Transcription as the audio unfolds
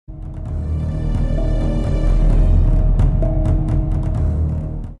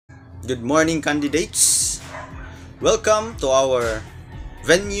Good morning, candidates. Welcome to our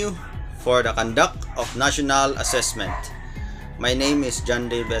venue for the conduct of national assessment. My name is John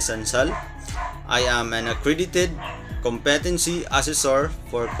De Besansal. I am an accredited competency assessor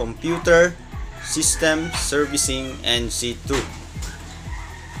for Computer System Servicing NC II.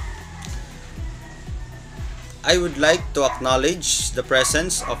 I would like to acknowledge the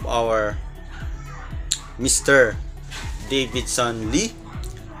presence of our Mr. Davidson Lee,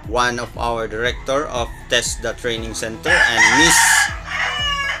 one of our director of TESDA Training Center, and Miss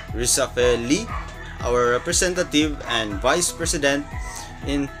Risafe Lee, our representative and vice president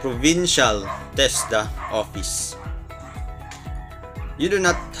in provincial TESDA office. You do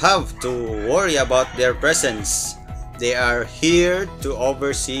not have to worry about their presence. They are here to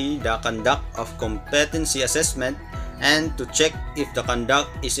oversee the conduct of competency assessment and to check if the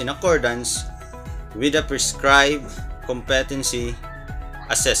conduct is in accordance with the prescribed competency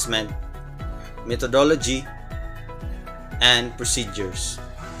assessment methodology and procedures.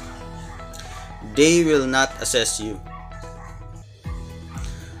 They will not assess you.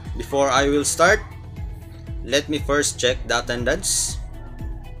 Before I will start, let me first check the attendance.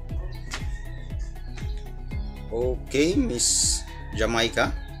 Okay, Miss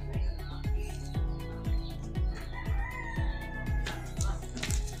Jamaica.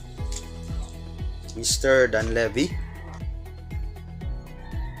 Mr. Danlevy.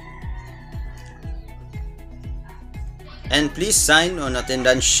 And please sign on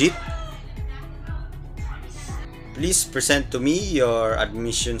attendance sheet. Please present to me your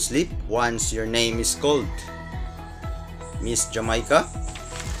admission slip once your name is called. Miss Jamaica.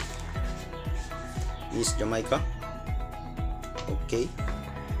 Miss Jamaica. Okay.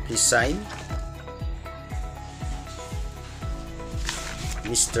 Please sign.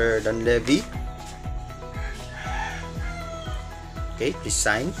 Mr. Danlevy. Okay, please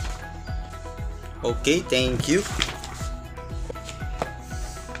sign. Okay, thank you.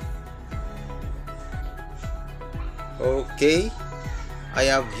 Okay, I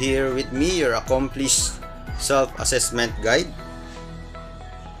have here with me your accomplished self-assessment guide.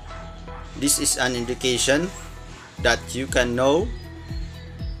 This is an indication that you can know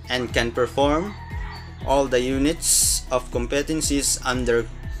and can perform all the units of competencies under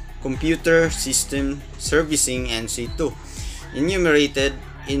Computer System Servicing NC II enumerated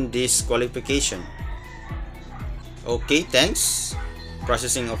in this qualification. Okay, thanks,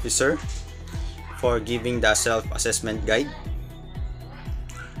 processing officer, for giving the self-assessment guide.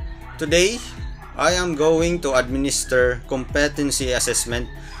 Today, I am going to administer competency assessment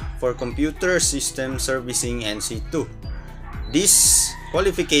for Computer System Servicing NC II. This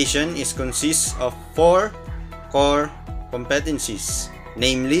qualification consists of 4 core competencies,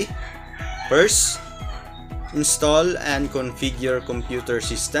 namely, first, install and configure computer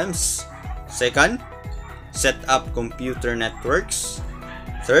systems. Second, set up computer networks.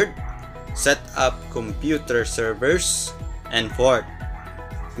 Third, set up computer servers. And fourth,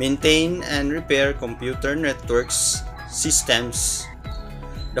 maintain and repair computer networks systems.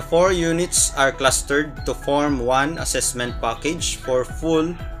 The 4 units are clustered to form one assessment package for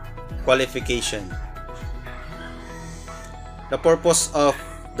full qualification. The purpose of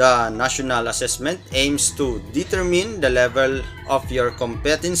the national assessment aims to determine the level of your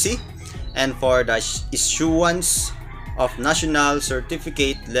competency and for the issuance of National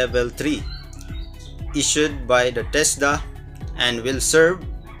Certificate Level 3 issued by the TESDA and will serve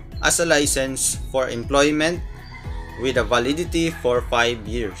as a license for employment with a validity for 5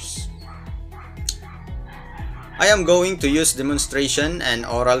 years. I am going to use demonstration and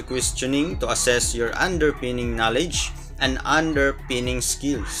oral questioning to assess your underpinning knowledge and underpinning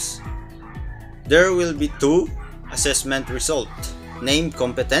skills. There will be 2 assessment results, named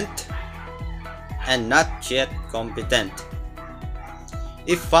competent and not yet competent.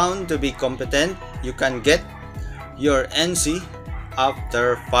 If found to be competent, you can get your NC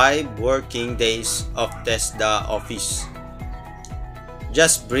after 5 working days of TESDA office.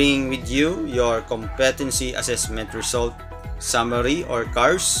 Just bring with you your competency assessment result summary or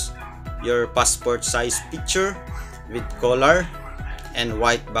CARS, your passport size picture with color and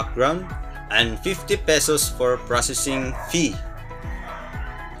white background, and 50 pesos for processing fee.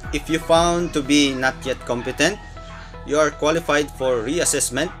 If you found to be not yet competent, you are qualified for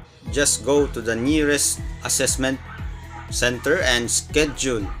reassessment. Just go to the nearest assessment center and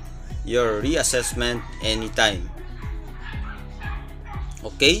schedule your reassessment anytime.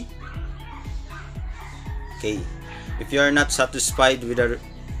 Okay? Okay. If you are not satisfied with the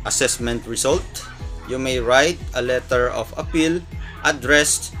assessment result, you may write a letter of appeal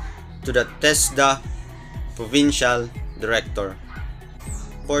addressed to the TESDA Provincial Director.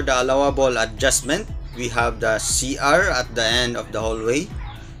 For the allowable adjustment, we have the CR at the end of the hallway,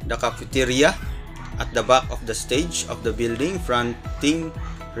 the cafeteria at the back of the stage of the building fronting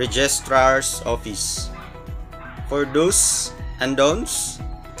registrar's office. For do's and don'ts,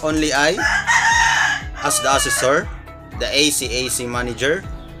 only I, as the assessor, the ACAC manager,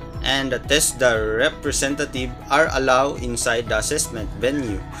 and the TESDA representative are allowed inside the assessment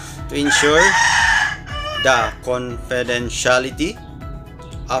venue to ensure the confidentiality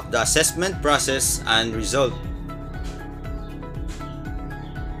of the assessment process and result.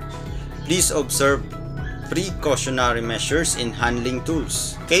 Please observe precautionary measures in handling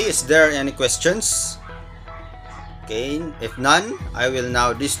tools. Okay, is there any questions? Okay, if none, I will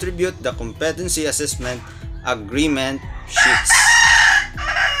now distribute the competency assessment agreement sheets.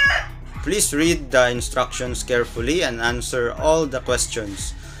 Please read the instructions carefully and answer all the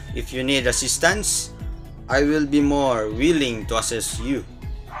questions. If you need assistance, I will be more willing to assist you.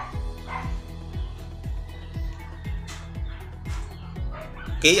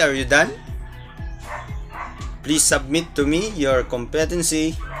 Okay, are you done? Please submit to me your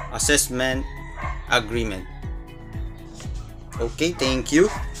competency assessment agreement. Okay, thank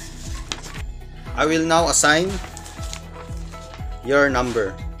you. I will now assign your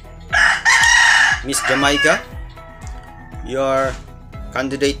number. Miss Jamaica, your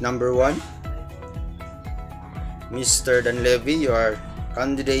candidate number 1. Mr. Danlevy, your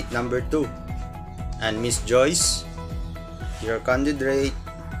candidate number 2. And Miss Joyce, your candidate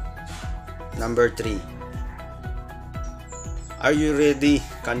number 3. Are you ready,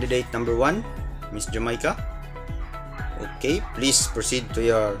 candidate number 1, Miss Jamaica? Okay, please proceed to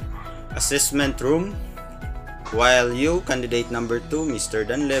your assessment room. While you, candidate number 2, Mr.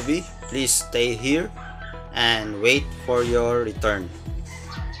 Danlevy, please stay here and wait for your return.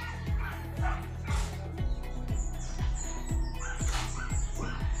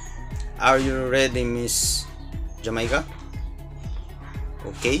 Are you ready, Miss Jamaica?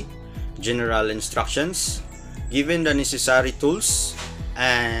 Okay, general instructions. Given the necessary tools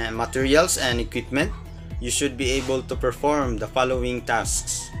and materials and equipment, you should be able to perform the following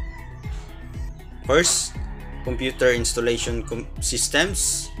tasks. First, computer installation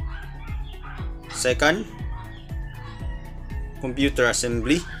systems. Second, computer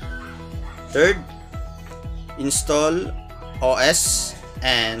assembly. Third, install OS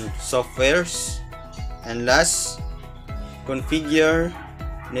and softwares. And last, configure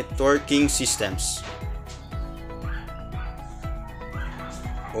networking systems.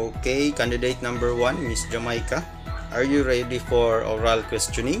 Okay, candidate number 1, Miss Jamaica, are you ready for oral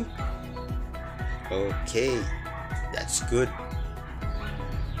questioning? Okay, that's good.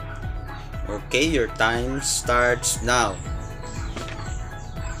 Okay, your time starts now.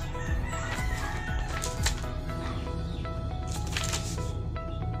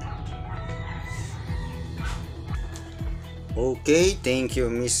 Okay, thank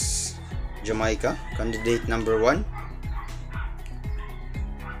you, Miss Jamaica, candidate number 1.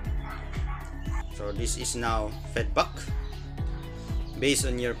 So this is now feedback. Based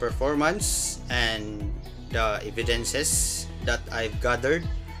on your performance and the evidences that I've gathered,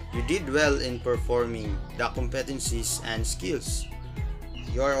 you did well in performing the competencies and skills.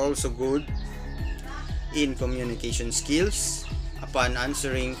 You are also good in communication skills upon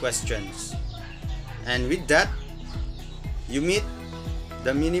answering questions. And with that, you meet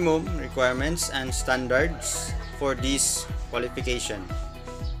the minimum requirements and standards for this qualification.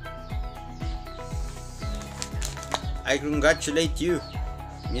 I congratulate you,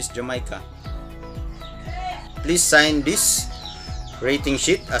 Miss Jamaica. Please sign this rating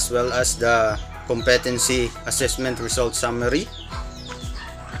sheet as well as the competency assessment result summary.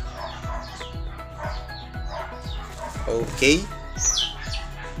 Okay.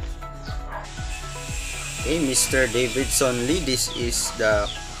 Okay, Mr. Davidson Lee, this is the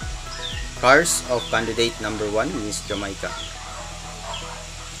cars of candidate number 1, Miss Jamaica.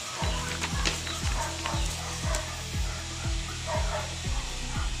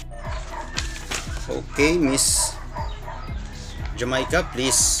 Okay, Miss Jamaica,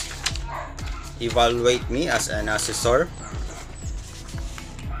 please evaluate me as an assessor.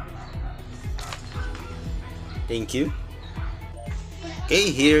 Thank you. Okay,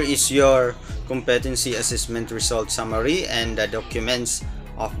 here is your competency assessment result summary and the documents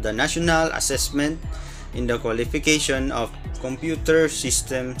of the national assessment in the qualification of computer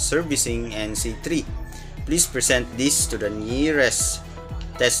system servicing NC3. Please present this to the nearest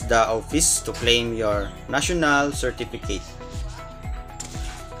TESDA office to claim your national certificate.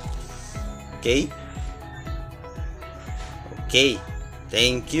 Okay. Okay.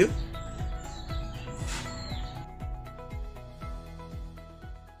 Thank you.